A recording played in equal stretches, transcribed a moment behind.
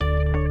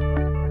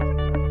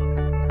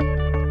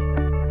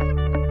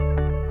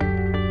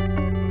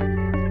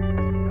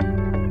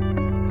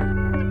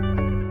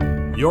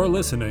You're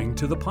listening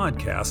to the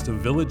podcast of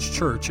Village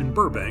Church in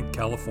Burbank,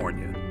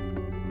 California.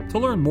 To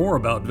learn more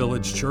about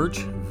Village Church,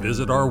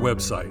 visit our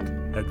website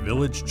at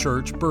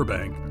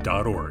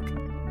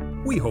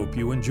villagechurchburbank.org. We hope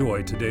you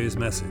enjoy today's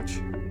message.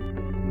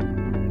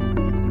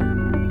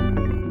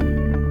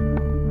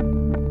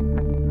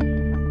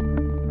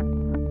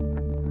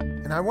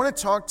 And I want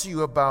to talk to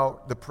you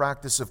about the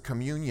practice of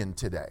communion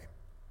today.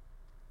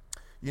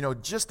 You know,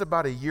 just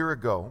about a year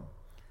ago,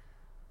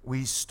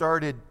 we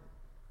started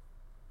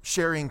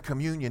sharing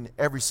communion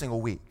every single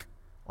week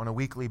on a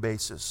weekly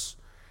basis.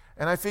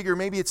 And I figure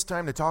maybe it's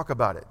time to talk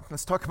about it.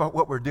 Let's talk about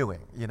what we're doing,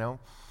 you know.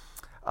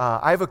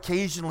 I've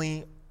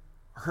occasionally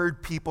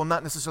heard people,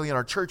 not necessarily in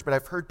our church, but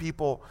I've heard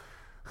people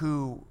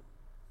who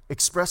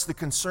express the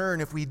concern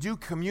if we do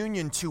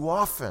communion too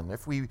often.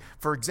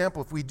 For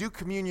example, if we do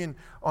communion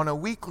on a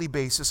weekly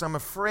basis, I'm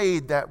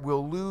afraid that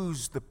we'll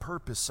lose the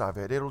purpose of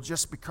it. It'll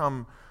just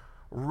become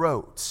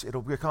rote.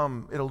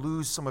 It'll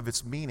lose some of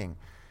its meaning.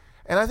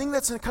 And I think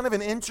that's kind of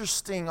an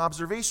interesting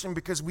observation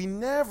because we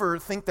never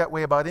think that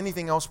way about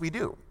anything else we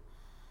do.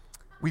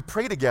 We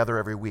pray together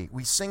every week.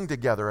 We sing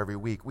together every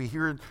week. We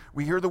hear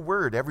the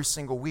word every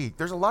single week.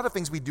 There's a lot of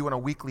things we do on a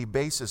weekly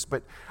basis,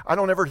 but I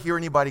don't ever hear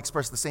anybody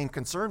express the same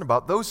concern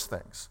about those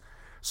things.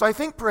 So I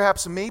think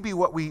perhaps maybe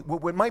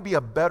what might be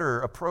a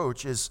better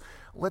approach is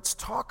let's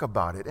talk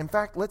about it. In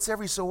fact, let's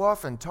every so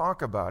often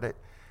talk about it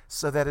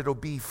so that it'll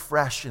be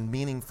fresh and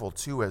meaningful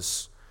to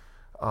us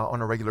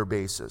on a regular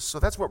basis. So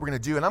that's what we're going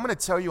to do. And I'm going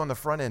to tell you on the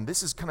front end,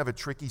 this is kind of a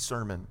tricky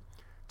sermon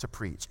to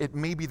preach. It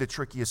may be the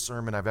trickiest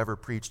sermon I've ever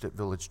preached at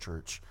Village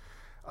Church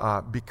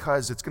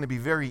because it's going to be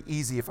very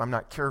easy if I'm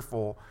not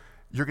careful.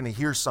 You're going to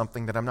hear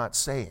something that I'm not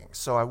saying.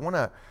 So I want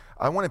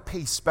to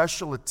pay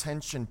special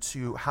attention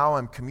to how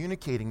I'm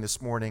communicating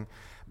this morning,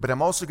 but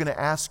I'm also going to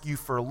ask you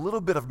for a little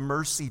bit of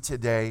mercy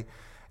today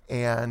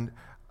and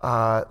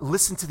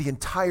listen to the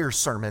entire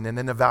sermon and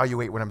then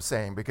evaluate what I'm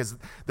saying, because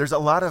there's a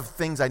lot of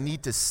things I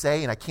need to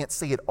say and I can't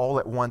say it all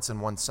at once in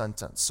one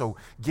sentence. So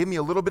give me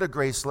a little bit of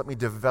grace. Let me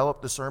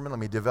develop the sermon. Let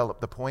me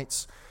develop the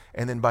points.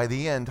 And then by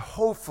the end,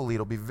 hopefully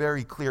it'll be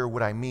very clear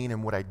what I mean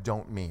and what I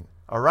don't mean.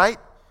 All right?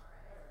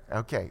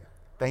 Okay.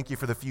 Thank you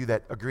for the few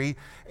that agree.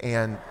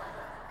 And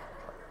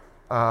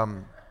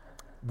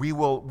we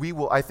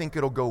will. I think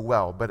it'll go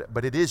well,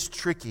 but it is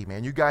tricky,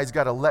 man. You guys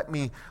got to let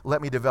me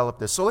develop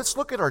this. So let's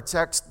look at our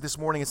text this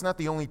morning. It's not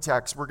the only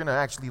text. We're going to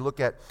actually look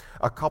at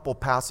a couple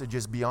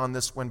passages beyond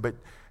this one, but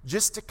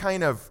just to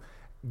kind of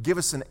give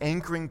us an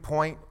anchoring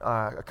point,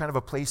 kind of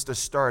a place to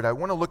start, I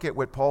want to look at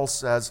what Paul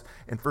says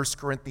in 1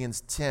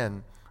 Corinthians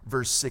 10,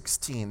 verse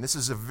 16. This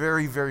is a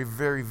very, very,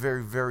 very,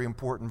 very, very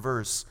important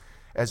verse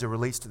as it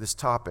relates to this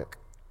topic.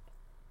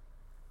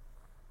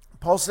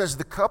 Paul says,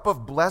 "The cup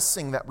of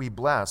blessing that we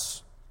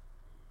bless,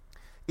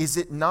 is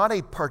it not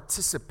a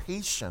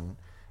participation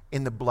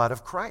in the blood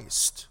of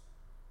Christ?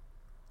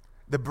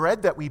 The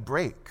bread that we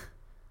break,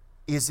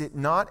 is it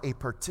not a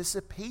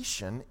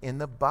participation in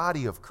the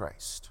body of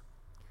Christ?"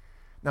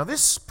 Now,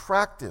 this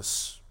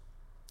practice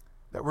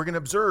that we're going to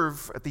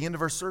observe at the end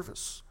of our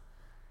service,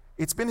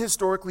 it's been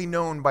historically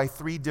known by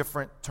three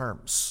different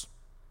terms.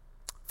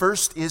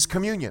 First is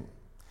communion,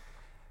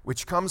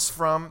 which comes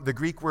from the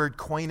Greek word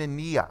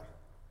koinonia.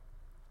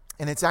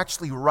 And it's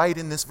actually right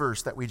in this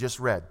verse that we just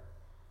read.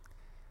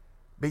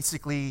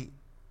 Basically,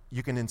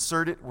 you can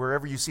insert it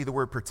wherever you see the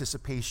word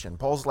participation.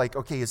 Paul's like,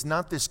 okay, is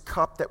not this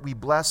cup that we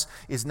bless,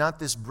 is not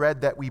this bread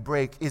that we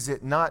break, is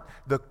it not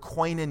the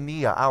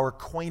koinonia, our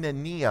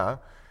koinonia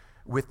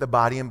with the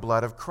body and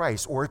blood of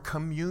Christ, or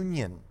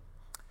communion?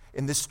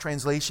 In this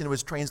translation, it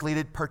was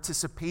translated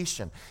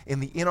participation.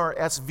 In the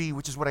NRSV,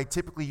 which is what I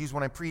typically use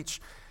when I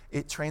preach,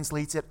 it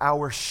translates it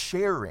our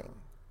sharing.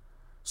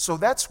 So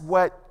that's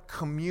what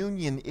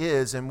communion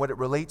is and what it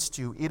relates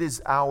to. It is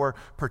our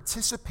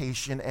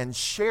participation and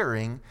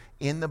sharing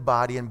in the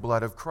body and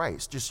blood of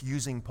Christ, just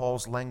using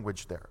Paul's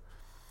language there.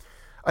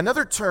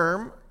 Another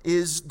term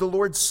is the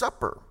Lord's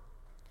Supper,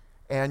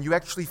 and you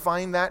actually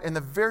find that in the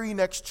very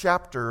next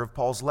chapter of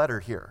Paul's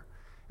letter here.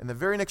 In the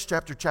very next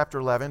chapter, chapter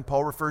 11,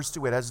 Paul refers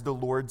to it as the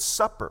Lord's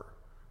Supper,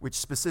 which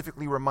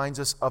specifically reminds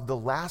us of the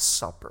Last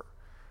Supper,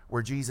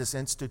 where Jesus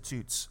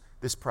institutes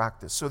this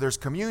practice. So there's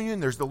communion,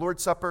 there's the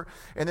Lord's Supper,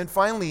 and then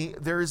finally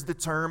there is the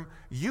term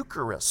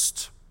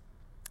Eucharist.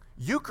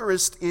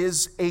 Eucharist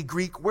is a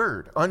Greek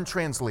word,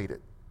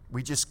 untranslated.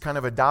 We just kind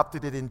of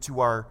adopted it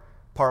into our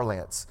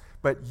parlance.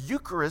 But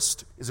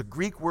Eucharist is a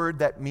Greek word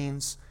that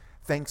means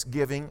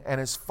thanksgiving, and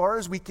as far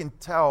as we can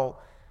tell,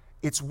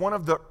 it's one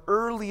of the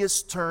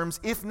earliest terms,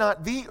 if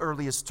not the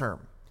earliest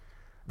term,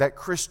 that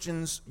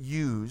Christians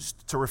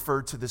used to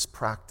refer to this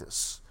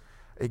practice.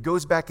 It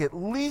goes back at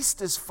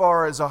least as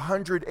far as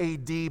 100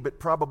 AD, but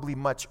probably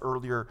much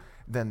earlier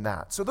than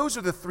that. So those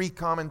are the three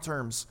common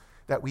terms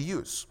that we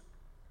use.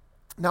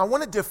 Now, I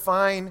want to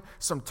define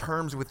some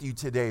terms with you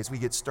today as we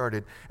get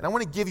started. And I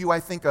want to give you, I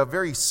think, a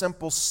very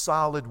simple,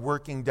 solid,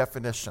 working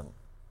definition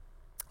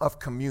of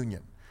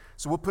communion.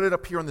 So we'll put it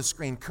up here on the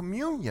screen.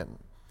 Communion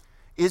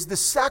is the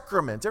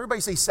sacrament.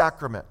 Everybody say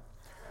sacrament.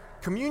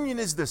 Communion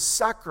is the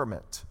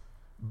sacrament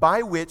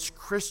by which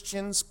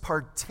Christians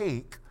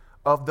partake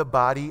of the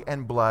body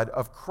and blood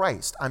of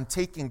Christ. I'm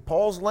taking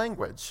Paul's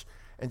language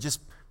and just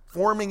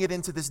forming it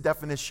into this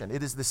definition.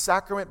 It is the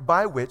sacrament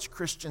by which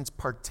Christians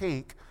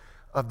partake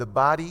of the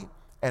body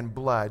and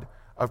blood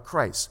of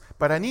Christ.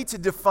 But I need to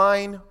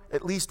define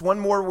at least one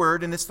more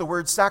word, and it's the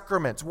word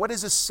sacrament. What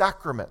is a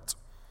sacrament?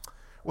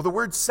 Well, the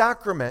word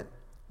sacrament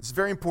is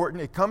very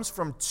important. It comes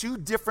from two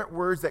different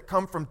words that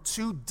come from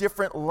two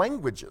different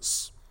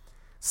languages.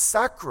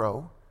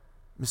 Sacro,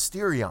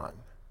 Mysterion,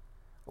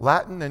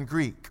 Latin and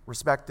Greek,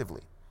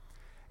 respectively.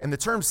 And the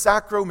term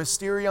Sacro,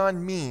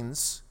 Mysterion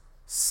means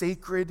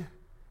sacred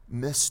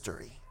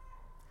mystery.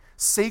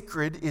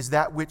 Sacred is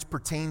that which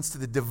pertains to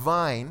the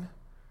divine,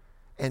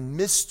 and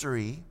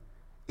mystery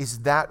is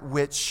that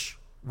which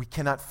we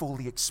cannot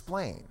fully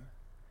explain.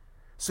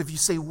 So if you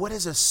say, what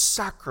is a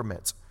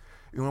sacrament?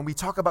 When we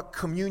talk about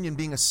communion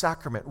being a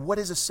sacrament, what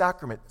is a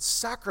sacrament?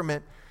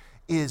 Sacrament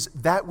is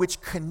that which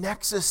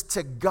connects us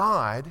to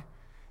God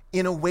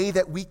in a way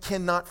that we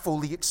cannot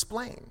fully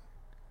explain.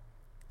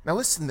 Now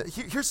listen,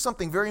 here's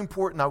something very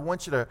important I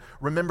want you to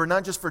remember,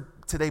 not just for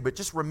today, but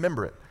just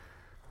remember it.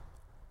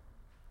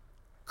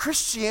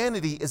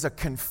 Christianity is a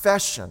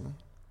confession,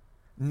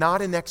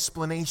 not an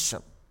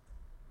explanation.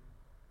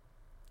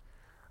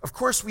 Of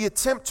course, we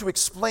attempt to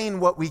explain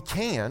what we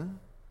can,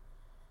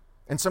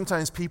 and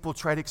sometimes people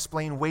try to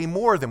explain way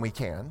more than we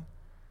can,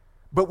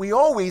 but we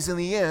always, in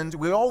the end,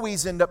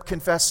 end up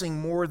confessing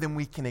more than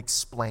we can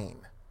explain.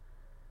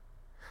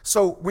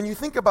 So when you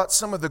think about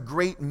some of the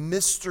great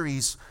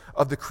mysteries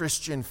of the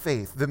Christian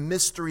faith, the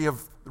mystery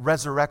of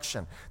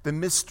resurrection, the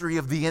mystery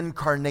of the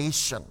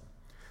incarnation,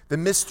 the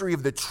mystery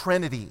of the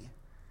Trinity,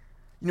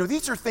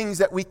 these are things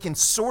that we can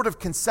sort of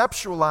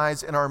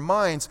conceptualize in our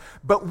minds,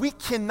 but we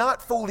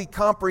cannot fully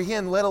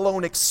comprehend, let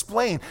alone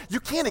explain. You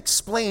can't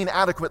explain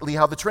adequately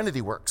how the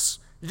Trinity works.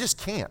 You just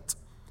can't.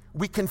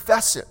 We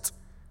confess it,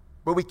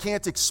 but we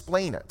can't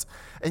explain it.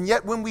 And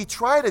yet when we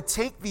try to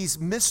take these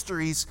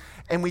mysteries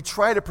and we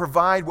try to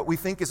provide what we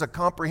think is a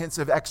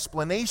comprehensive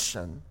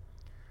explanation,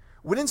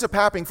 what ends up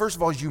happening, first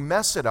of all, is you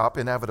mess it up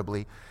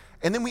inevitably,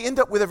 and then we end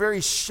up with a very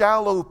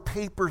shallow,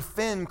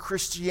 paper-thin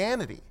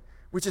Christianity,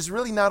 which is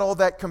really not all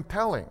that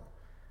compelling.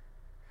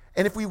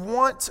 And if we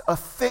want a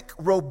thick,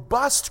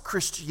 robust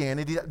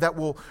Christianity that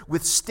will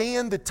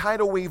withstand the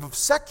tidal wave of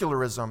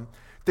secularism,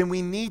 then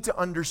we need to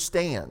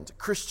understand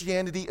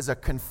Christianity is a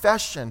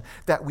confession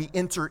that we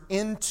enter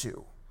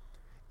into.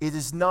 It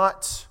is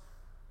not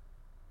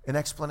an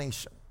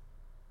explanation.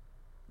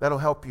 That'll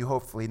help you,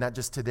 hopefully, not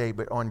just today,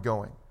 but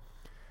ongoing.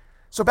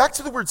 So back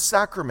to the word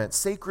sacrament,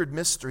 sacred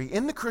mystery.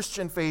 In the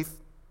Christian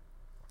faith,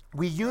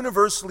 we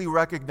universally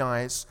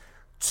recognize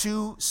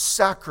two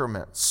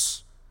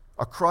sacraments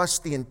across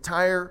the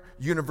entire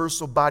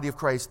universal body of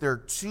Christ. There are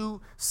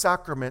two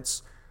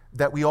sacraments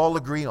that we all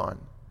agree on: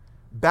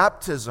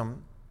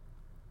 baptism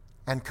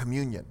and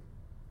communion.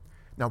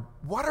 Now,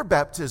 water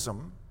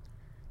baptism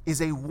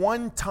is a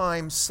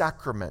one-time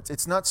sacrament.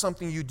 It's not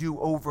something you do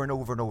over and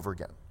over and over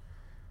again.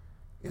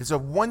 It is a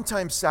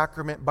one-time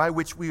sacrament by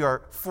which we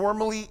are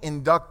formally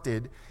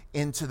inducted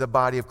into the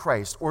body of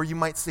Christ. Or you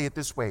might say it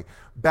this way: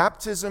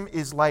 baptism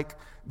is like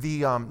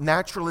the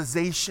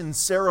naturalization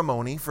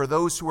ceremony for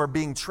those who are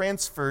being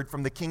transferred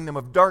from the kingdom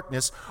of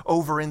darkness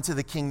over into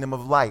the kingdom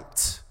of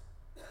light.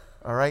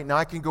 All right, now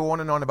I can go on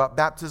and on about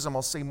baptism.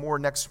 I'll say more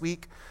next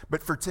week.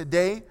 But for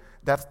today,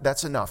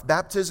 that's enough.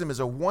 Baptism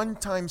is a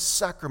one-time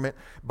sacrament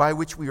by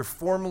which we are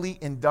formally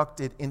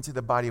inducted into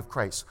the body of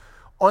Christ.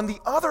 On the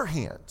other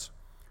hand,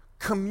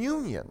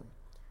 communion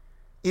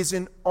is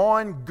an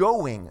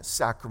ongoing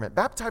sacrament.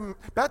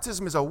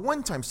 Baptism is a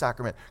one-time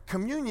sacrament.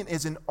 Communion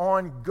is an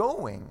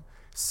ongoing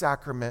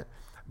sacrament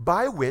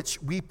by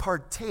which we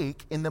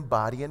partake in the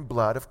body and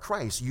blood of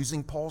Christ,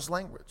 using Paul's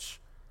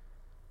language.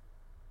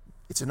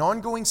 It's an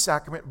ongoing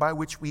sacrament by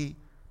which we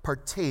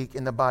partake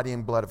in the body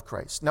and blood of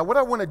Christ. Now, what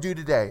I want to do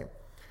today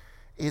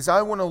is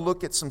I want to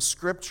look at some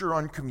scripture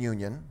on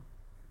communion.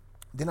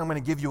 Then I'm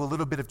going to give you a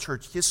little bit of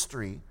church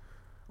history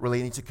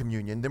relating to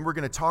communion. Then we're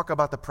going to talk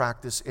about the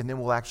practice, and then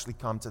we'll actually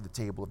come to the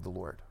table of the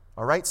Lord.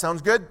 All right?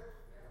 Sounds good?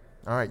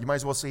 All right. You might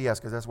as well say yes,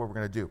 because that's what we're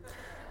going to do.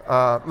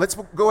 Let's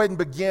go ahead and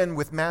begin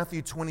with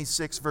Matthew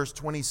 26, verse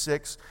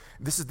 26.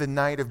 This is the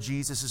night of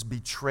Jesus'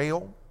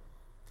 betrayal.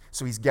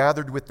 So he's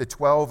gathered with the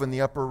 12 in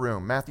the upper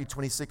room. Matthew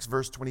 26,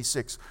 verse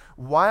 26.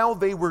 While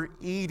they were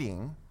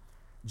eating,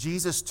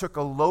 Jesus took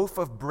a loaf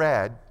of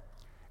bread,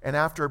 and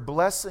after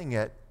blessing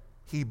it,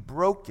 he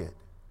broke it,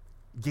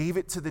 gave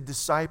it to the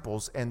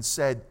disciples, and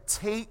said,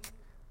 "Take,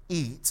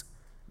 eat,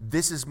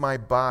 this is my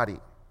body."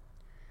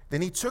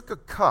 Then he took a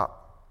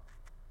cup,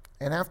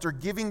 and after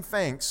giving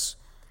thanks,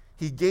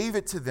 he gave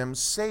it to them,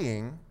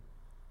 saying,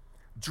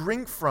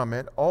 "Drink from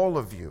it, all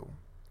of you,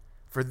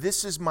 for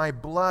this is my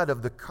blood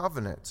of the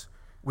covenant,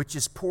 which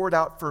is poured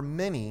out for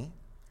many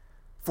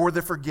for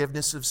the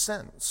forgiveness of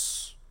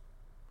sins.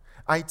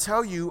 I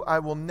tell you, I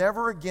will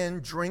never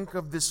again drink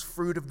of this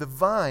fruit of the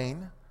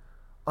vine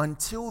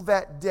until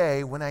that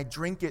day when I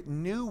drink it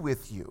new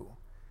with you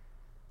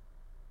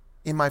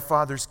in my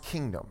Father's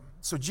kingdom."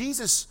 So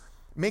Jesus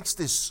makes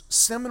this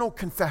seminal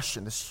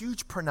confession, this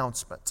huge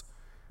pronouncement,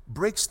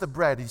 breaks the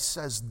bread. He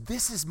says,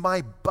 "This is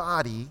my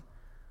body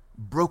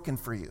broken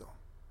for you."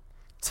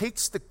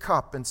 Takes the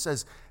cup and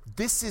says,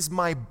 "This is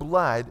my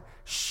blood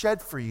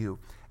shed for you."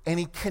 And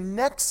he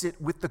connects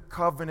it with the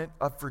covenant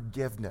of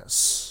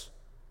forgiveness.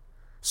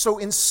 So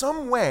in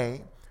some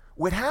way,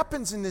 what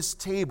happens in this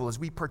table as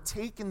we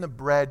partake in the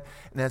bread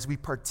and as we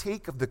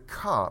partake of the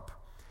cup,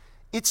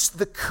 it's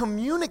the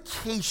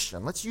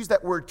communication. Let's use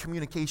that word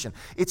communication.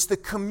 It's the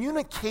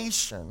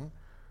communication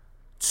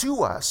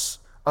to us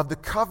of the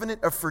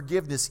covenant of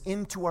forgiveness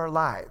into our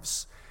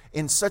lives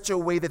in such a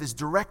way that is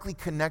directly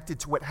connected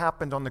to what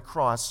happened on the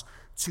cross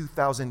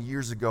 2,000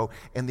 years ago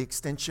and the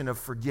extension of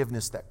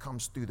forgiveness that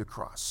comes through the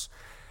cross.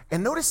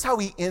 And notice how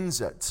he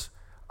ends it.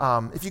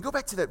 If you go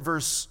back to that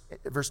verse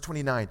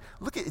 29,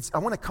 look at it. I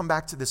want to come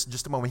back to this in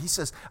just a moment. He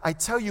says, "I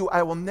tell you,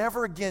 I will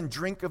never again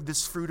drink of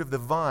this fruit of the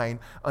vine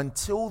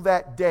until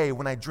that day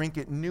when I drink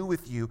it new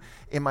with you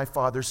in my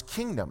Father's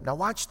kingdom." Now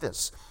watch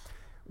this.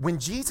 When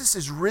Jesus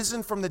is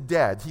risen from the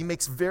dead, he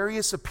makes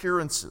various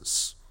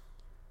appearances,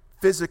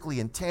 physically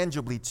and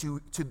tangibly,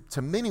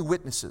 to many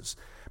witnesses.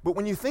 But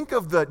when you think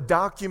of the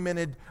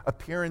documented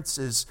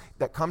appearances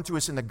that come to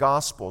us in the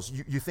Gospels,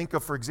 you think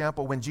of, for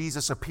example, when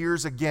Jesus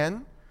appears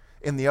again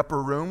in the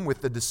upper room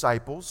with the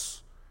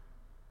disciples.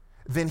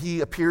 Then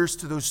he appears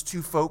to those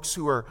two folks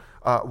who are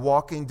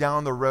walking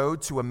down the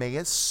road to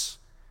Emmaus,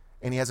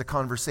 and he has a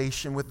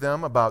conversation with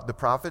them about the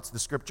prophets, the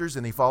scriptures,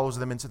 and he follows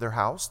them into their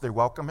house. They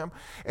welcome him.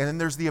 And then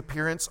there's the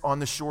appearance on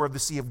the shore of the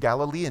Sea of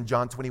Galilee in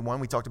John 21.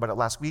 We talked about it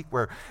last week,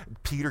 where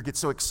Peter gets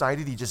so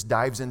excited he just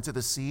dives into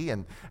the sea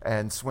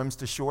and swims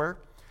to shore.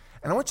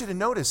 And I want you to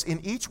notice,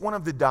 in each one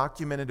of the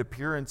documented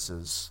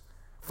appearances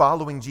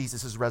following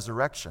Jesus'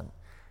 resurrection,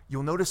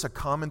 you'll notice a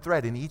common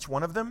thread. In each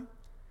one of them,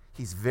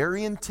 he's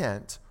very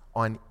intent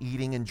on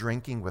eating and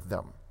drinking with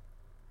them.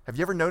 Have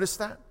you ever noticed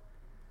that?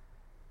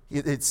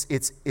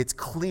 It's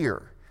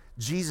clear.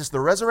 Jesus, the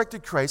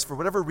resurrected Christ, for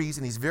whatever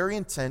reason, he's very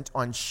intent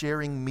on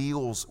sharing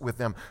meals with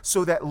them.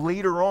 So that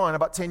later on,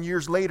 about 10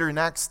 years later, in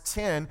Acts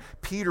 10,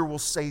 Peter will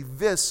say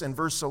this in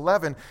verse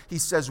 11. He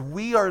says,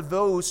 "We are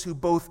those who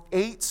both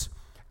ate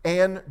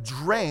and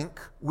drank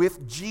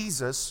with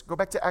Jesus," go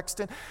back to Acts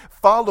 10,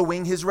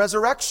 "following his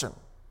resurrection."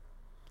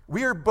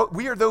 We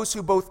are those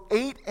who both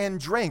ate and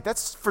drank.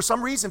 That's, for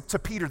some reason, to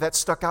Peter, that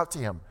stuck out to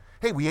him.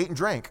 Hey, we ate and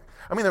drank.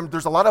 I mean,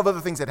 there's a lot of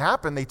other things that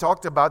happened. They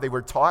talked about, they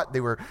were taught,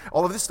 they were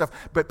all of this stuff.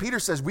 But Peter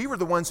says, we were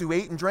the ones who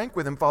ate and drank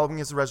with him following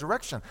his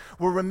resurrection.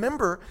 Well,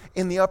 remember,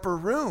 in the upper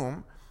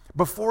room,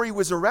 before he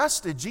was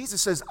arrested,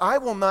 Jesus says, "I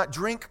will not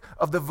drink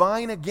of the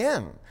vine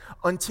again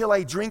until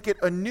I drink it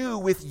anew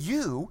with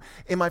you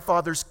in my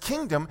Father's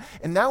kingdom."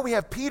 And now we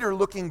have Peter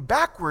looking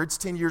backwards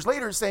 10 years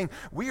later saying,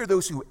 we are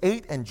those who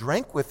ate and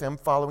drank with him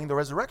following the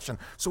resurrection.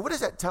 So what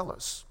does that tell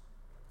us?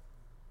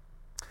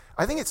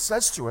 I think it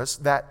says to us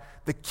that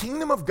the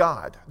kingdom of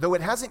God, though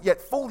it hasn't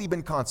yet fully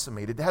been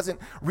consummated, it hasn't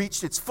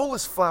reached its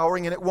fullest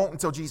flowering, and it won't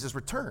until Jesus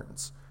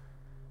returns.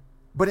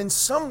 But in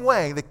some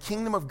way, the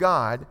kingdom of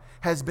God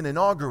has been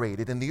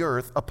inaugurated in the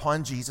earth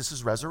upon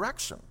Jesus'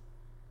 resurrection.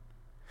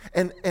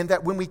 And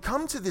that when we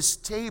come to this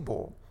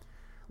table,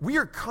 we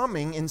are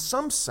coming, in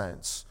some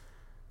sense,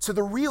 to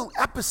the real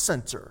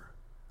epicenter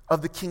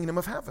of the kingdom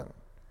of heaven.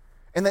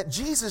 And that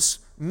Jesus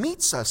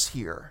meets us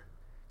here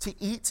to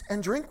eat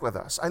and drink with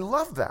us. I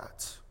love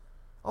that.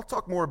 I'll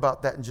talk more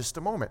about that in just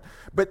a moment.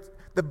 But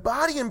the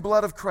body and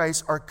blood of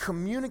Christ are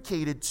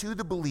communicated to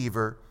the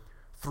believer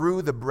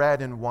through the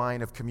bread and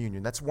wine of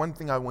communion. That's one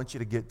thing I want you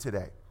to get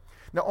today.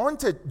 Now on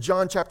to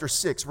John chapter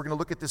 6. We're going to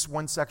look at this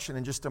one section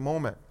in just a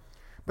moment.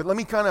 But let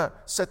me kind of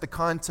set the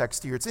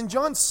context here. It's in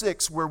John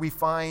 6 where we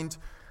find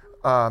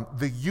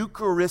the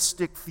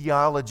Eucharistic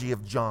theology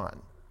of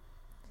John.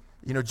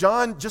 You know,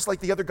 John, just like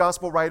the other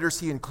gospel writers,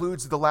 he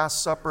includes the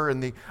Last Supper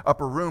in the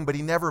upper room, but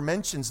he never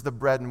mentions the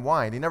bread and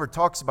wine. He never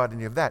talks about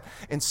any of that.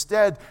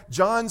 Instead,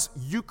 John's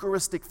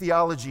Eucharistic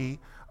theology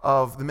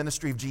of the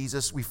ministry of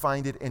Jesus, we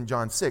find it in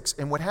John 6.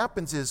 And what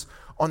happens is,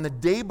 on the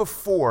day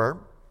before,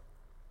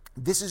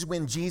 this is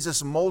when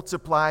Jesus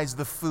multiplies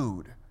the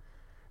food.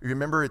 You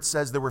remember it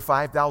says there were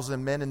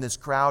 5,000 men in this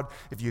crowd.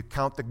 If you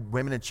count the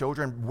women and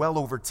children, well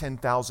over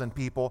 10,000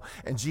 people.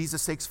 And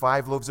Jesus takes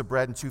 5 loaves of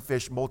bread and 2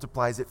 fish,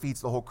 multiplies it,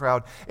 feeds the whole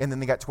crowd. And then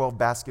they got 12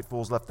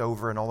 basketfuls left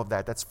over and all of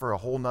that. That's for a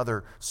whole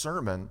nother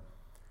sermon.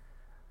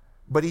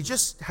 But he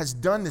just has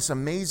done this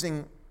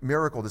amazing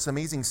miracle, this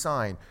amazing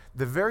sign.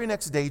 The very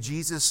next day,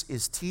 Jesus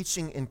is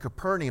teaching in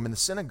Capernaum in the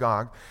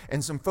synagogue.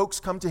 And some folks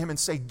come to him and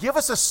say, "Give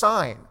us a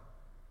sign.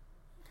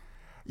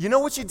 You know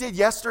what you did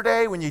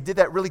yesterday when you did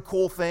that really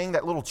cool thing,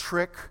 that little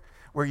trick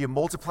where you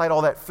multiplied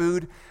all that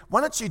food? Why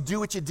don't you do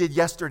what you did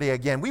yesterday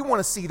again? We want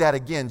to see that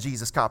again,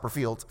 Jesus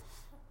Copperfield."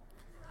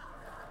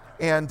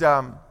 And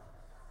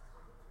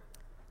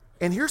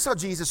here's how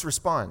Jesus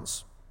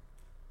responds.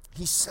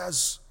 He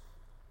says,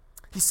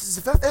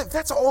 if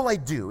that's all I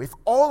do, if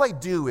all I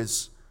do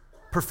is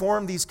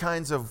perform these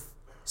kinds of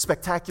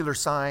spectacular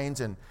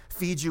signs and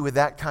feed you with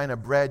that kind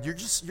of bread,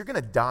 you're going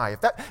to die.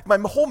 If my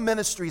whole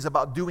ministry is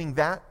about doing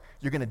that,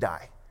 you're going to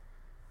die.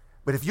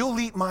 But if you'll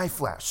eat my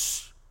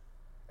flesh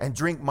and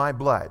drink my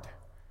blood,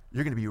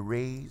 you're going to be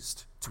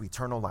raised to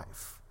eternal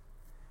life.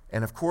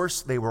 And of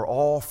course, they were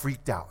all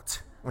freaked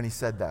out when he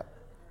said that,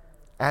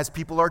 as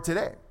people are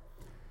today.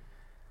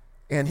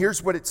 And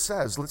here's what it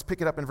says. Let's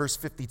pick it up in verse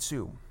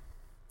 52.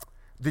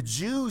 The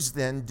Jews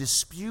then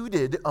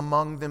disputed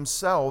among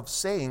themselves,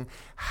 saying,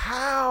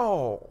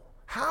 How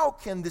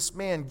can this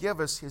man give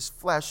us his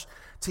flesh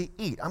to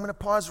eat? I'm going to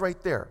pause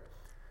right there.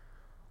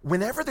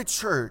 Whenever the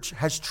church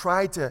has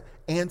tried to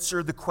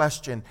answer the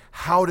question,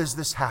 how does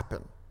this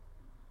happen?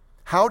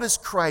 How does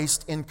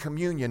Christ in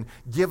communion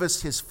give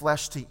us his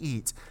flesh to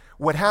eat?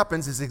 What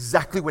happens is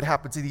exactly what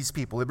happened to these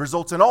people. It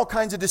results in all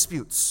kinds of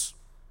disputes.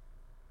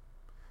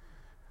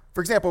 For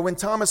example, when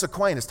Thomas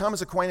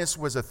Aquinas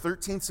was a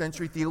 13th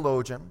century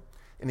theologian,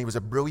 and he was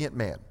a brilliant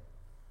man.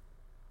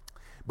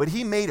 But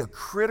he made a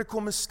critical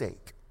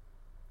mistake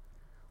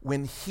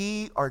when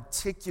he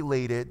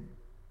attempted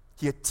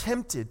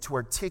to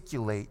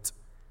articulate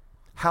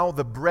how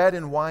the bread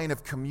and wine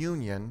of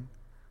communion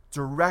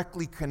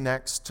directly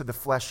connects to the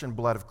flesh and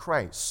blood of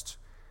Christ.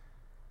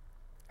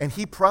 And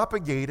he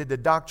propagated a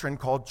doctrine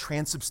called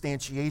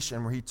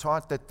transubstantiation, where he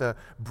taught that the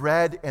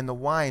bread and the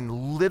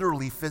wine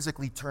literally,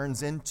 physically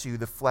turns into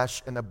the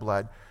flesh and the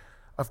blood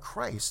of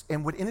Christ.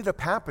 And what ended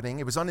up happening,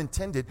 it was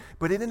unintended,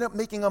 but it ended up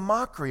making a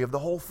mockery of the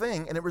whole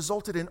thing, and it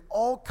resulted in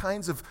all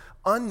kinds of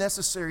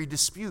unnecessary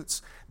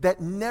disputes that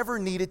never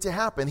needed to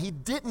happen. He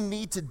didn't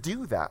need to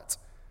do that.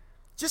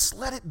 Just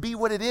let it be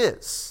what it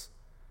is.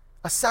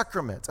 A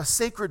sacrament, a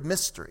sacred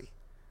mystery.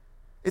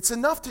 It's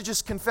enough to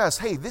just confess,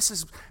 hey, this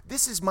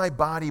is my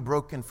body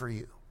broken for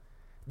you.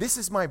 This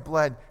is my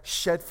blood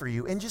shed for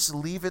you, and just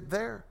leave it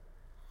there.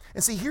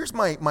 And see, here's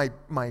my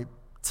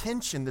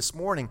tension this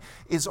morning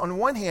is, on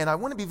one hand, I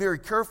want to be very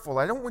careful.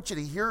 I don't want you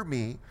to hear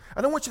me.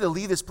 I don't want you to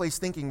leave this place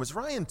thinking, was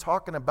Ryan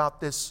talking about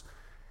this?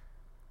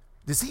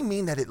 Does he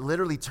mean that it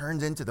literally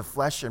turns into the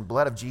flesh and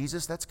blood of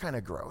Jesus? That's kind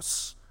of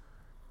gross.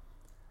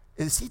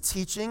 Is he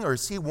teaching, or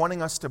is he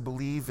wanting us to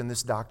believe in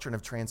this doctrine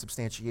of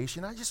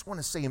transubstantiation? I just want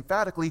to say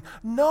emphatically,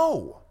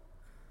 no.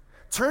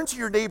 Turn to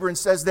your neighbor and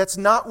says, that's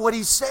not what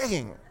he's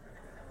saying.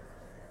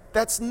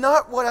 That's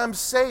not what I'm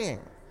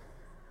saying.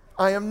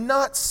 I am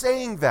not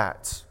saying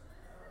that.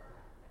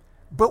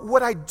 But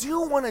what I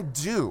do want to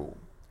do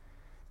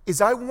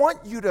is I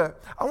want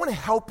to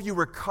help you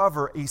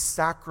recover a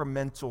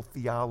sacramental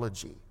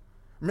theology.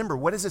 Remember,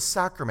 what is a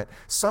sacrament?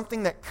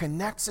 Something that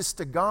connects us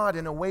to God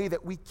in a way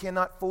that we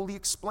cannot fully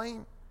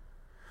explain.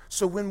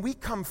 So when we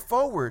come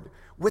forward,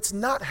 what's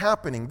not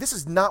happening, this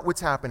is not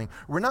what's happening.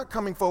 We're not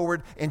coming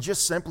forward and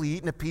just simply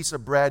eating a piece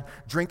of bread,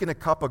 drinking a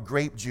cup of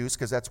grape juice,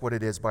 because that's what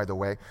it is, by the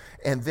way,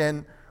 and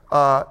then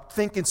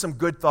thinking some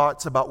good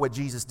thoughts about what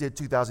Jesus did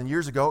 2,000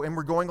 years ago, and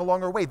we're going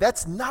along our way.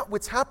 That's not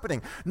what's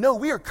happening. No,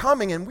 we are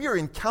coming and we are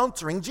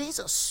encountering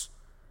Jesus.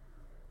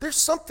 There's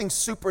something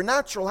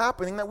supernatural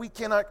happening that we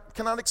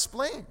cannot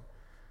explain.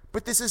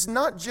 But this is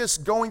not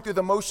just going through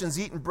the motions,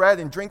 eating bread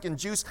and drinking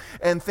juice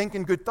and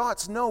thinking good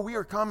thoughts. No, we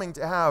are coming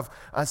to have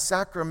a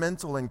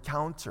sacramental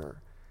encounter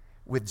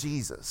with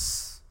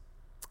Jesus.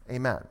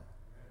 Amen.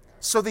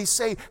 So they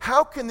say,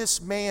 how can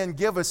this man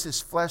give us his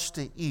flesh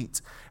to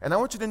eat? And I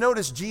want you to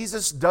notice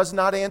Jesus does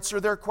not answer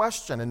their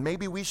question, and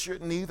maybe we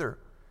shouldn't either.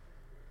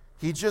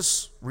 He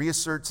just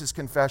reasserts his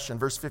confession.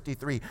 Verse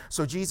 53,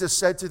 so Jesus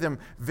said to them,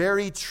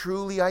 very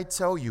truly I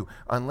tell you,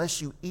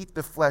 unless you eat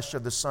the flesh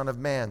of the Son of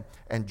Man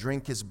and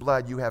drink his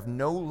blood, you have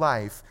no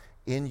life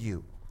in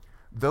you.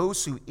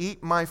 Those who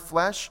eat my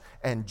flesh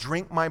and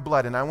drink my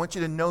blood, and I want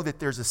you to know that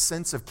there's a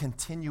sense of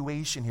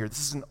continuation here.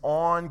 This is an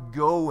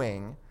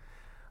ongoing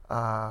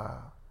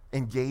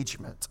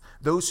engagement.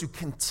 Those who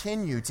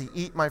continue to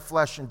eat my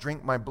flesh and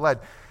drink my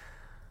blood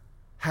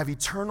have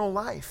eternal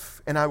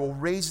life, and I will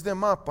raise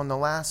them up on the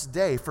last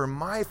day. For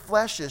my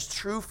flesh is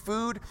true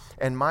food,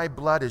 and my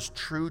blood is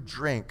true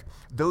drink.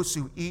 Those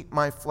who eat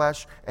my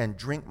flesh and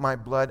drink my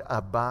blood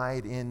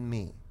abide in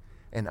me,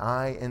 and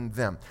I in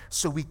them.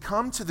 So we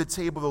come to the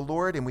table of the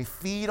Lord, and we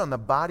feed on the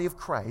body of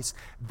Christ,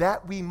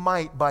 that we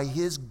might, by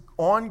his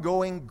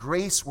ongoing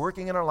grace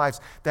working in our lives,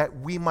 that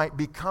we might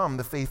become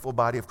the faithful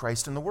body of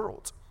Christ in the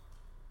world.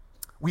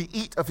 We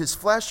eat of his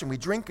flesh, and we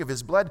drink of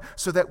his blood,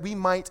 so that we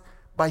might,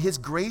 by his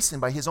grace and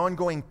by his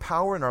ongoing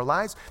power in our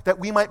lives, that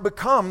we might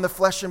become the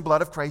flesh and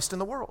blood of Christ in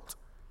the world.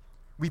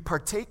 We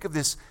partake of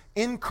this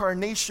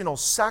incarnational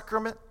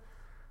sacrament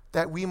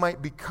that we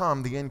might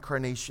become the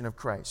incarnation of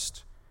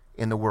Christ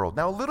in the world.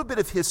 Now, a little bit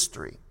of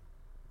history.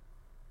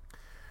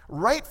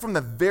 Right from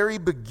the very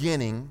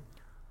beginning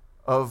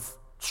of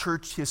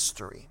church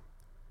history,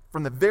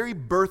 from the very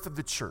birth of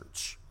the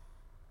church,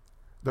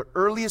 the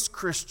earliest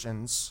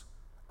Christians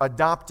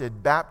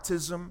adopted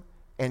baptism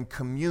and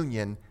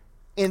communion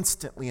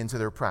instantly into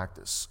their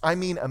practice. I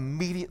mean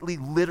immediately,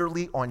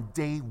 literally on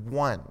day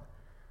one.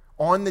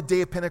 On the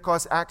day of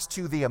Pentecost, Acts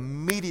 2, they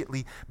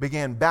immediately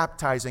began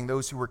baptizing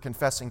those who were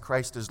confessing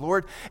Christ as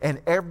Lord. And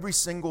every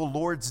single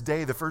Lord's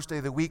Day, the first day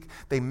of the week,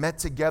 they met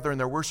together in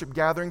their worship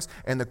gatherings,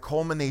 and the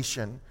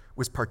culmination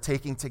was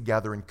partaking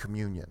together in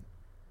communion.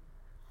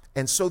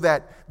 And so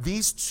that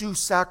these two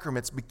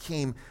sacraments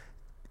became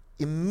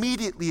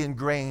immediately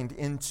ingrained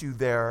into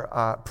their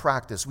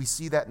practice. We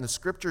see that in the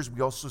scriptures. We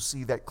also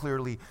see that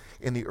clearly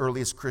in the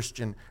earliest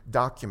Christian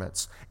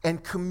documents.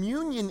 And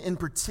communion in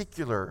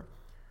particular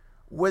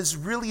was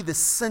really the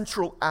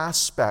central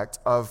aspect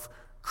of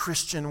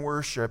Christian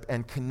worship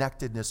and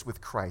connectedness with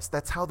Christ.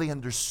 That's how they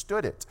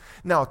understood it.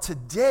 Now,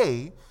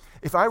 today,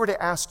 if I were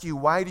to ask you,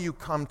 why do you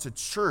come to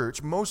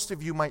church? Most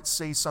of you might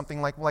say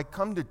something like, well, I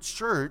come to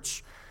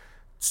church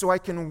so I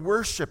can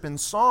worship in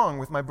song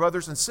with my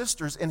brothers and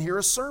sisters and hear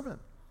a sermon.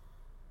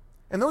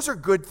 And those are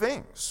good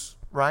things,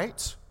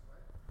 right?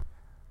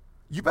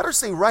 You better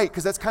say right,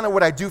 because that's kind of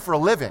what I do for a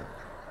living.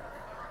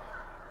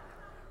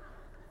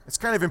 It's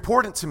kind of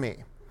important to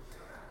me.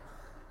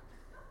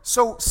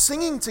 So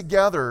singing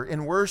together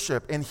in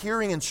worship and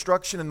hearing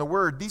instruction in the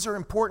Word, these are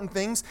important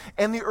things,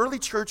 and the early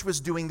church was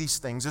doing these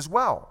things as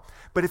well.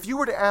 But if you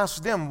were to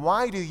ask them,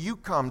 why do you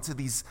come to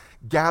these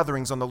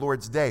gatherings on the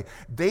Lord's Day?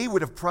 They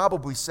would have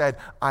probably said,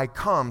 I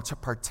come to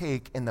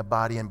partake in the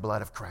body and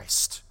blood of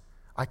Christ.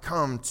 I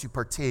come to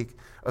partake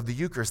of the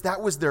Eucharist.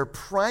 That was their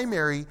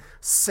primary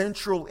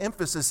central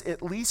emphasis,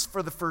 at least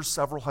for the first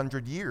several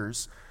hundred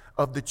years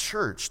of the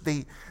church.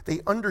 They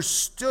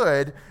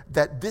understood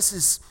that this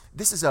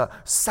is a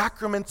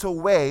sacramental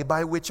way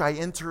by which I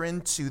enter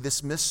into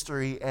this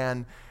mystery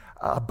and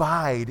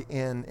abide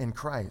in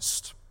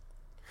Christ.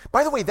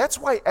 By the way, that's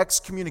why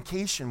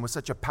excommunication was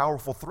such a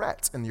powerful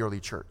threat in the early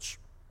church.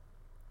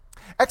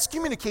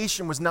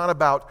 Excommunication was not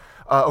about,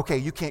 okay,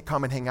 you can't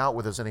come and hang out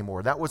with us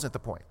anymore. That wasn't the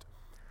point.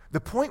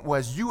 The point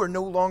was you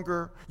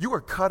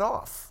are cut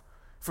off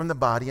from the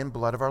body and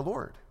blood of our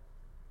Lord.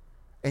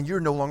 And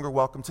you're no longer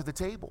welcome to the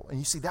table. And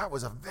you see, that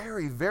was a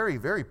very, very,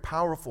 very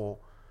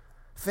powerful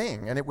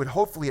thing. And it would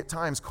hopefully at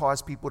times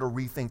cause people to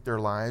rethink their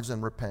lives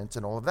and repent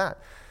and all of that.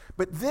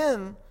 But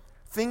then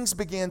things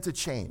began to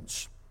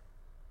change.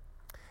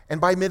 And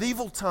by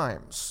medieval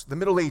times, the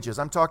Middle Ages,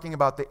 I'm talking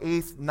about the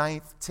 8th,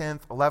 9th,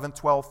 10th, 11th,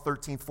 12th,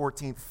 13th,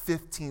 14th,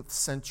 15th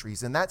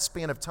centuries. In that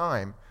span of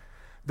time,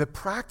 the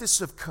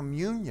practice of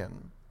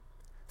communion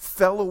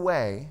fell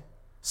away,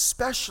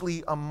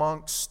 especially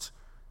amongst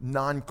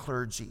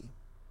non-clergy.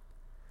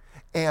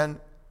 And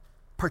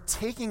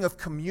partaking of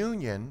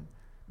communion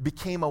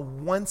became a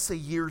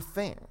once-a-year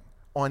thing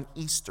on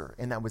Easter,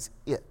 and that was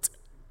it.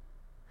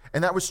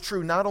 And that was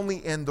true not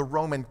only in the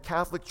Roman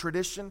Catholic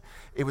tradition,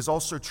 it was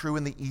also true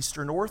in the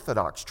Eastern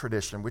Orthodox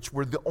tradition, which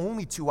were the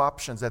only two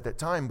options at that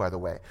time, by the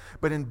way.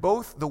 But in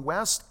both the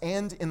West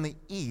and in the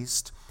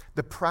East,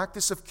 the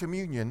practice of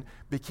communion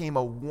became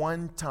a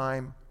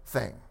one-time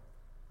thing.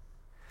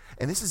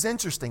 And this is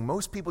interesting.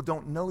 Most people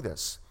don't know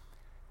this.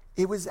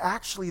 It was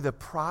actually the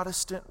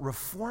Protestant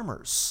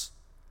reformers,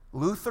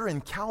 Luther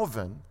and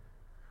Calvin,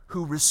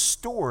 who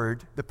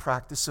restored the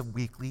practice of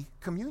weekly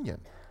communion.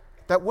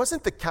 That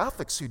wasn't the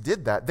Catholics who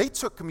did that. They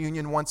took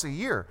communion once a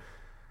year.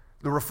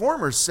 The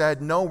reformers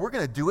said, no, we're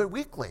going to do it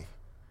weekly.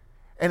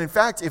 And in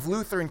fact, if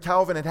Luther and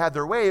Calvin had had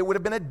their way, it would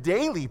have been a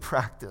daily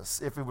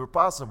practice if it were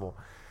possible.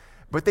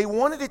 But they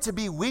wanted it to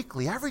be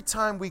weekly. Every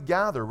time we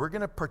gather, we're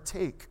going to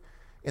partake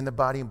in the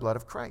body and blood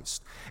of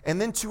Christ.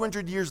 And then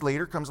 200 years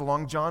later comes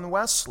along John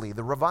Wesley,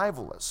 the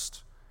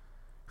revivalist,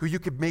 who you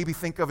could maybe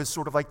think of as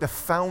sort of like the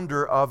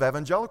founder of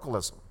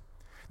evangelicalism.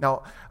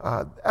 Now,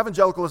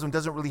 evangelicalism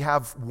doesn't really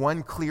have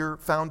one clear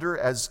founder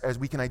as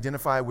we can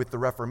identify with the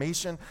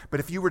Reformation, but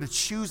if you were to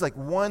choose like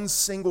one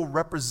single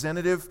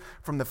representative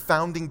from the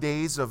founding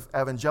days of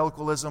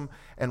evangelicalism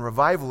and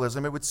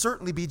revivalism, it would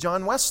certainly be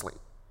John Wesley.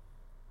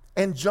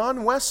 And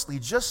John Wesley,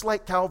 just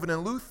like Calvin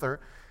and Luther,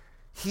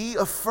 he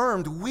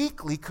affirmed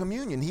weekly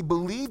communion. He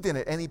believed in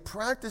it and he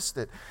practiced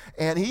it.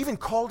 And he even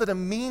called it a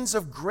means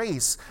of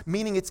grace,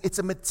 meaning it's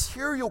a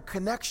material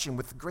connection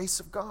with the grace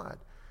of God.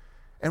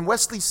 And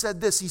Wesley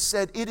said this, he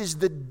said, it is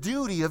the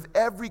duty of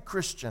every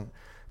Christian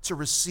to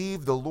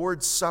receive the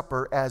Lord's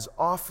Supper as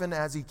often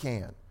as he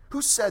can.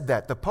 Who said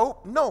that? The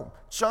Pope? No,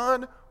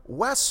 John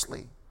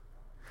Wesley.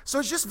 So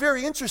it's just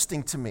very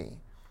interesting to me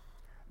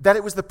that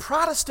it was the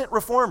Protestant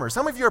reformers.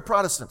 Some of you are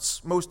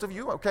Protestants, most of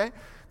you, okay?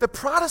 The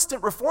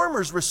Protestant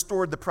reformers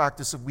restored the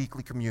practice of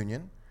weekly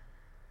communion,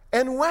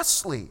 and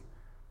Wesley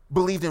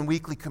believed in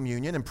weekly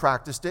communion and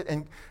practiced it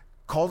and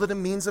called it a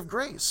means of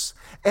grace.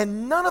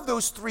 And none of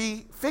those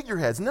three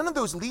figureheads, none of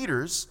those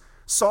leaders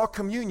saw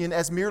communion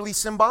as merely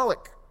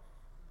symbolic.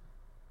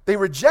 They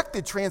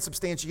rejected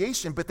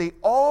transubstantiation, but they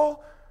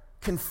all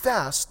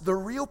confessed the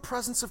real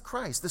presence of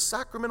Christ, the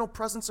sacramental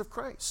presence of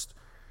Christ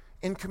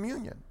in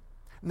communion.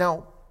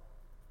 Now,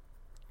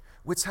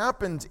 what's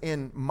happened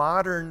in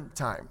modern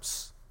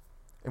times,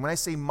 and when I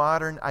say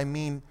modern, I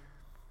mean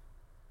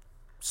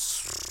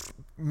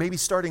maybe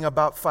starting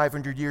about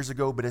 500 years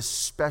ago, but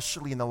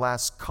especially in the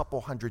last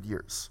couple hundred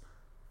years,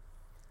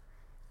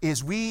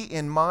 is we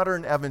in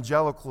modern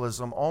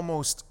evangelicalism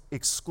almost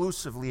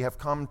exclusively have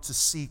come to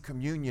see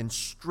communion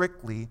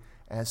strictly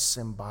as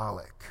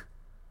symbolic.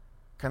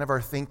 Kind of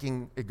our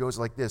thinking, it goes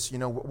like this,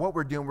 what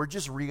we're doing, we're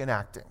just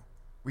reenacting.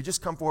 We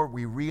just come forward,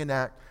 we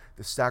reenact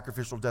the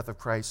sacrificial death of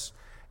Christ,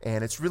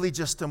 and it's really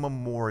just a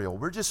memorial.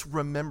 We're just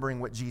remembering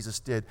what Jesus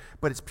did,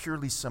 but it's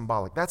purely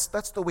symbolic. That's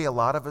the way a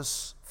lot of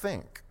us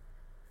think.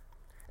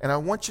 And I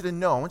want you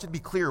to be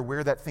clear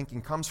where that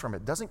thinking comes from.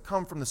 It doesn't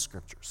come from the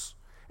Scriptures.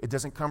 It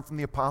doesn't come from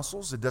the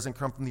apostles. It doesn't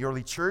come from the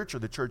early church or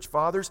the church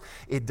fathers.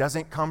 It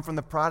doesn't come from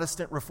the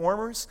Protestant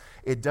reformers.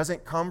 It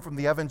doesn't come from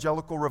the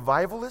evangelical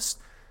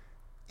revivalists.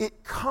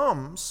 It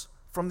comes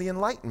from the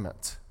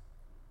Enlightenment.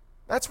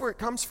 That's where it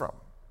comes from.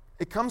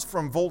 It comes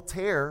from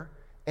Voltaire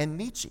and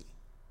Nietzsche.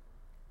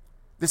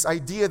 This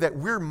idea that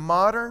we're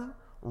modern,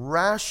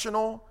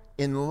 rational,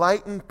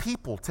 enlightened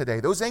people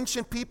today. Those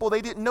ancient people, they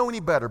didn't know any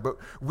better, but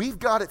we've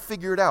got it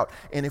figured out.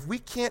 And if we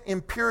can't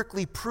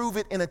empirically prove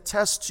it in a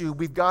test tube,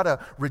 we've got to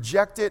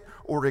reject it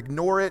or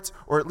ignore it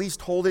or at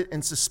least hold it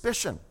in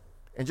suspicion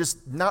and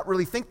just not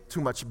really think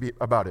too much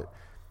about it.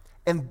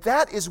 And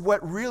that is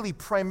what really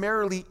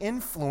primarily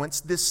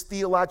influenced this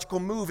theological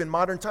move in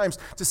modern times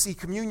to see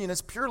communion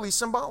as purely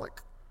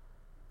symbolic.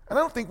 And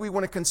I don't think we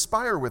want to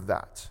conspire with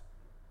that.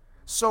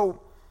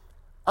 So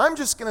I'm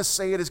just going to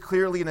say it as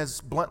clearly and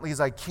as bluntly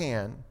as I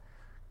can.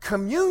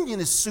 Communion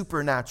is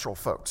supernatural,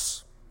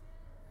 folks.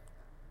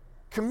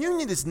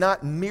 Communion is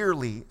not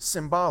merely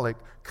symbolic.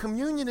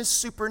 Communion is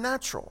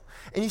supernatural.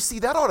 And you see,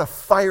 that ought to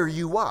fire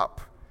you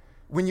up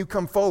when you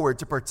come forward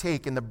to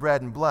partake in the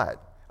bread and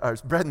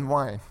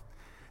wine.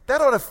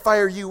 That ought to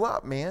fire you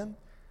up, man.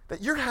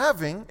 That you're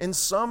having, in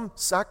some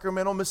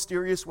sacramental,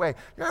 mysterious way,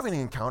 you're having an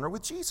encounter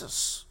with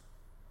Jesus.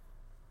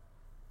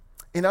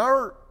 In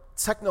our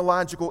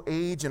technological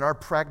age, in our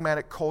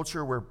pragmatic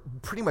culture where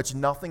pretty much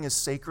nothing is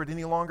sacred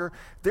any longer,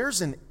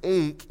 there's an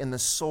ache in the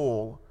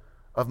soul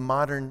of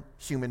modern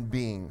human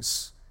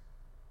beings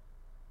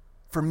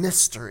for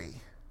mystery,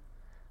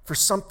 for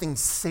something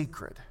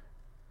sacred.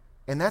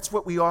 And that's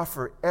what we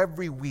offer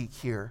every week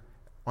here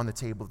on the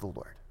table of the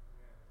Lord.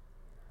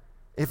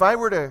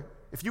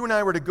 If you and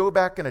I were to go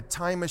back in a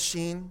time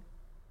machine,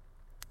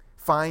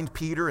 find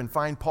Peter and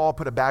find Paul,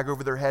 put a bag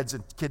over their heads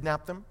and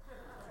kidnap them,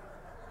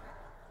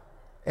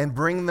 and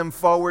bring them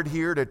forward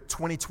here to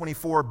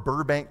 2024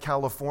 Burbank,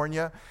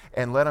 California,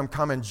 and let them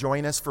come and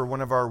join us for one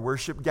of our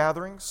worship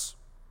gatherings.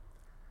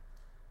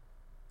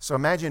 So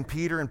imagine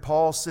Peter and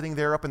Paul sitting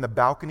there up in the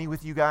balcony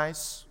with you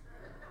guys.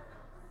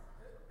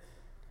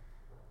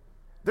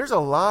 There's a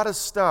lot of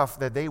stuff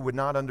that they would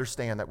not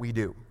understand that we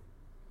do.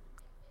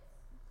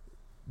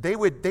 They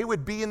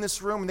would be in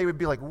this room and they would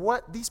be like,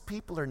 what? These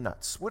people are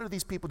nuts. What are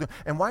these people doing?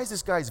 And why is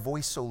this guy's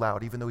voice so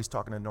loud even though he's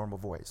talking a normal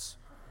voice?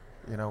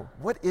 You know,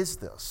 what is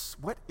this?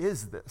 What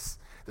is this?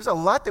 There's a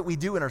lot that we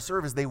do in our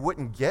service they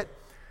wouldn't get,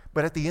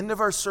 but at the end of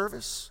our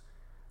service,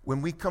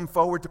 when we come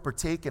forward to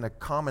partake in a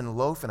common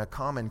loaf and a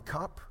common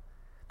cup,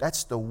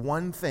 that's the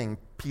one thing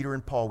Peter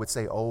and Paul would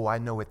say, oh, I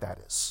know what that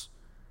is.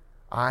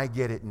 I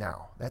get it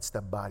now. That's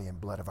the body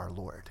and blood of our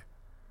Lord.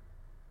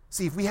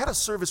 See, if we had a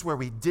service where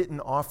we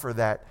didn't offer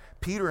that,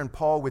 Peter and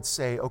Paul would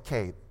say,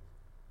 okay,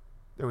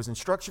 there was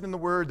instruction in the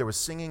word, there was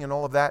singing and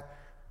all of that,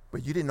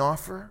 but you didn't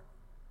offer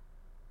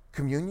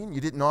communion? You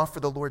didn't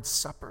offer the Lord's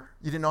Supper?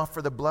 You didn't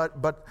offer the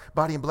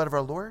body and blood of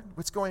our Lord?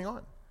 What's going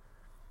on?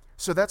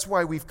 So that's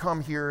why we've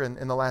come here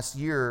in the last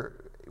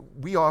year.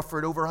 We offer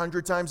it over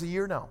 100 times a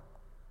year now.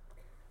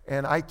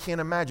 And I can't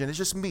imagine, it's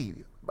just me,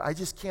 I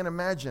just can't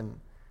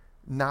imagine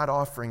not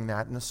offering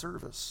that in a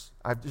service.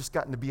 I've just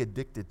gotten to be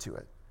addicted to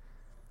it.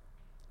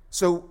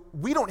 So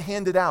we don't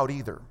hand it out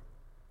either.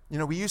 You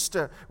know, we used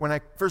to, when I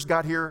first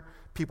got here,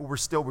 we were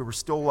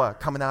still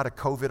coming out of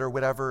COVID or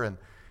whatever, and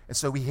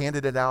so we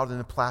handed it out in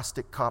the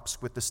plastic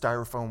cups with the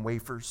styrofoam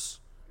wafers,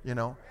 you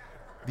know,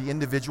 the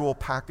individual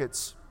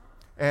packets.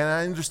 And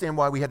I understand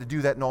why we had to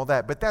do that and all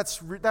that, but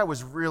that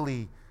was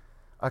really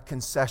a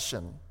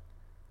concession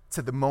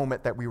to the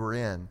moment that we were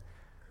in.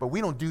 But we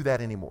don't do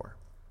that anymore.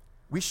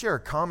 We share a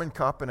common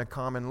cup and a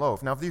common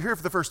loaf. Now, if you're here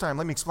for the first time,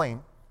 let me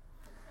explain.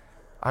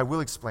 I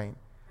will explain.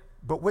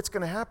 But what's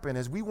going to happen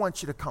is we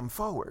want you to come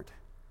forward.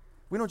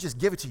 We don't just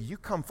give it to you. You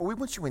come forward. We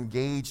want you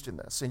engaged in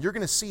this. And you're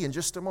going to see in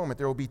just a moment,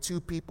 there will be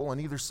two people on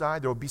either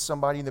side. There will be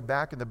somebody in the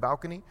back in the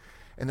balcony.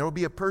 And there will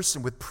be a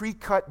person with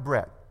pre-cut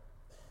bread,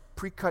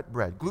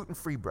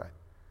 gluten-free bread.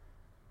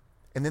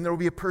 And then there will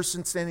be a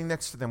person standing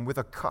next to them with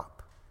a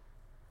cup.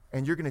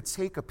 And you're going to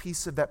take a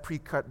piece of that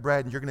pre-cut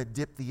bread and you're going to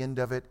dip the end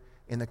of it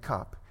in the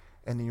cup.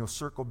 And then you'll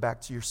circle back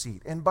to your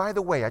seat. And by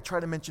the way, I try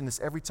to mention this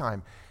every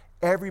time.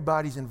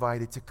 Everybody's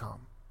invited to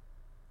come.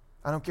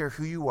 I don't care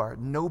who you are.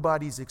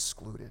 Nobody's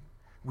excluded.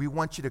 We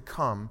want you to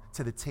come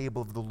to the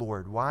table of the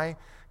Lord. Why?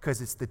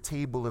 Because it's the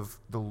table of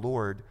the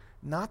Lord,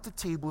 not the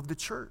table of the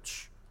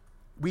church.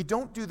 We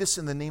don't do this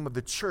in the name of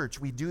the church.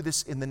 We do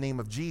this in the name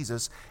of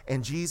Jesus,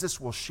 and Jesus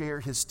will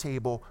share his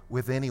table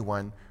with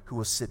anyone who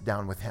will sit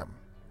down with him.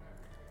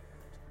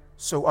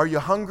 So are you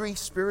hungry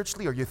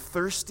spiritually? Are you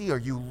thirsty? Are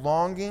you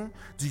longing?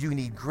 Do you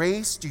need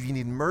grace? Do you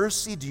need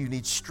mercy? Do you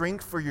need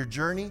strength for your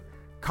journey?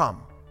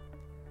 Come,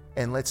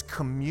 and let's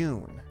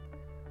commune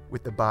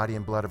with the body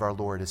and blood of our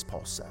Lord, as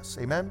Paul says.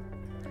 Amen?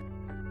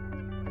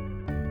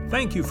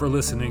 Thank you for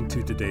listening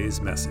to today's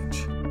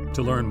message.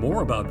 To learn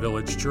more about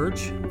Village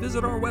Church,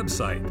 visit our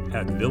website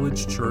at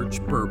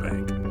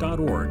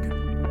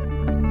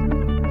villagechurchburbank.org.